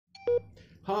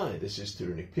Hi, this is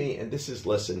Tutor P, and this is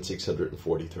lesson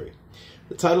 643.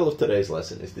 The title of today's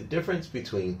lesson is the difference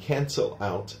between cancel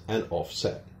out and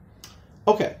offset.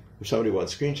 Okay, if somebody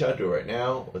wants a screenshot, do it right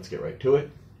now. Let's get right to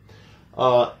it.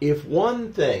 If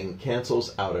one thing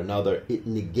cancels out another, it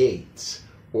negates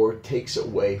or takes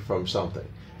away from something,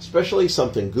 especially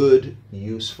something good,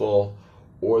 useful,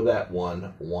 or that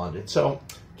one wanted. So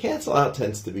cancel out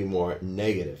tends to be more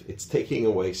negative. It's taking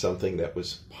away something that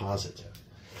was positive.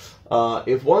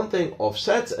 If one thing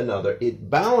offsets another, it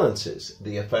balances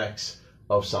the effects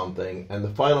of something, and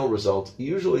the final result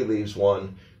usually leaves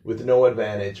one with no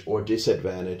advantage or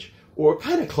disadvantage, or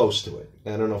kind of close to it.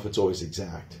 I don't know if it's always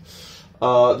exact.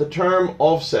 The term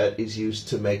offset is used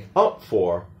to make up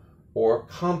for or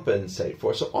compensate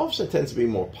for. So offset tends to be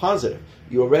more positive.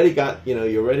 You already got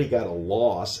a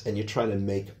loss, and you're trying to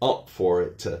make up for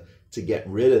it to get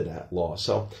rid of that loss.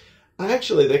 So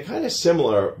actually, they're kind of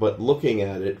similar, but looking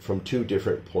at it from two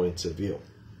different points of view.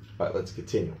 All right, let's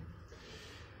continue.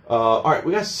 All right,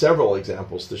 we got several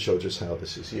examples to show just how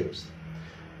this is used.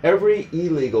 Every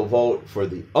illegal vote for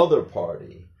the other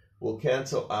party will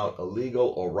cancel out a legal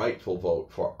or rightful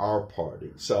vote for our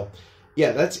party. So,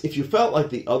 yeah, that's if you felt like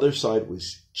the other side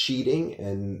was cheating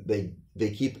and they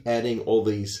keep adding all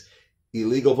these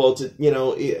illegal votes,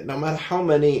 no matter how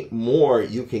many more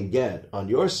you can get on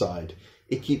your side,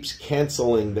 it keeps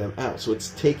canceling them out. So it's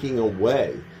taking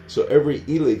away. So every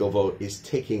illegal vote is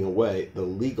taking away the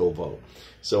legal vote.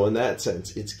 So in that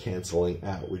sense, it's canceling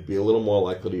out. We'd be a little more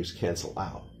likely to use cancel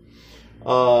out.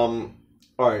 All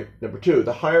right, number two,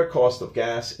 the higher cost of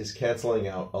gas is canceling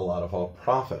out a lot of our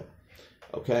profit.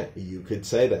 Okay, you could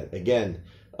say that. Again,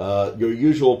 your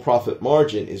usual profit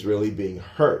margin is really being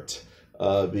hurt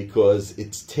because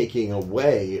it's taking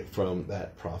away from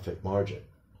that profit margin.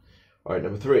 All right,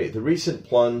 number three, the recent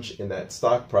plunge in that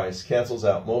stock price cancels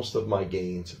out most of my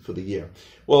gains for the year.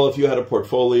 Well, if you had a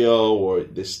portfolio or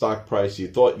this stock price, you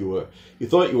thought you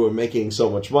were making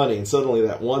so much money, and suddenly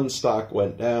that one stock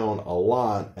went down a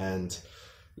lot, and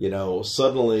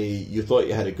suddenly you thought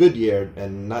you had a good year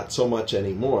and not so much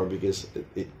anymore because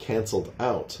it canceled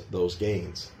out those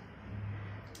gains.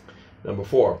 Number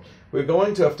four, we're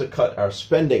going to have to cut our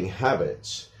spending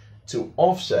habits to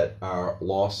offset our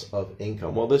loss of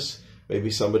income. Well, this maybe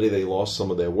somebody, they lost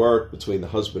some of their work between the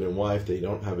husband and wife. They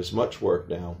don't have as much work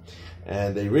now,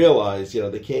 and they realize,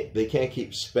 they can't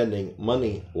keep spending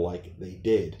money like they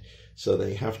did. So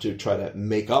they have to try to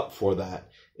make up for that.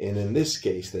 And in this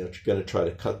case, they're going to try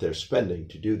to cut their spending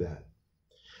to do that.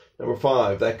 Number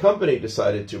five, that company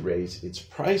decided to raise its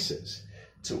prices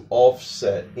to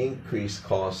offset increased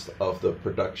cost of the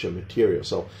production material.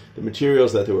 So the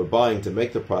materials that they were buying to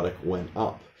make the product went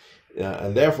up.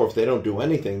 And therefore, if they don't do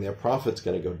anything, their profit's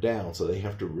going to go down. So they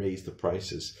have to raise the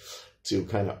prices to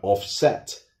kind of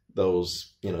offset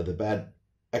those, the bad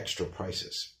extra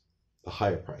prices, the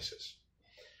higher prices.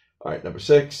 All right, number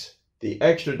six, the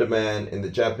extra demand in the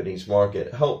Japanese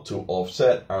market helped to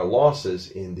offset our losses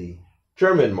in the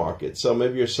German market. So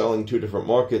maybe you're selling two different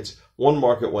markets. One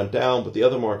market went down, but the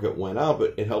other market went up,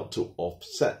 but it helped to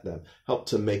offset them, helped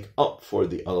to make up for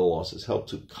the other losses,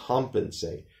 helped to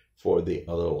compensate for the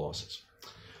other losses.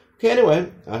 Okay,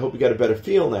 anyway, I hope you got a better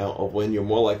feel now of when you're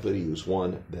more likely to use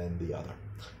one than the other.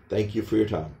 Thank you for your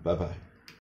time. Bye-bye.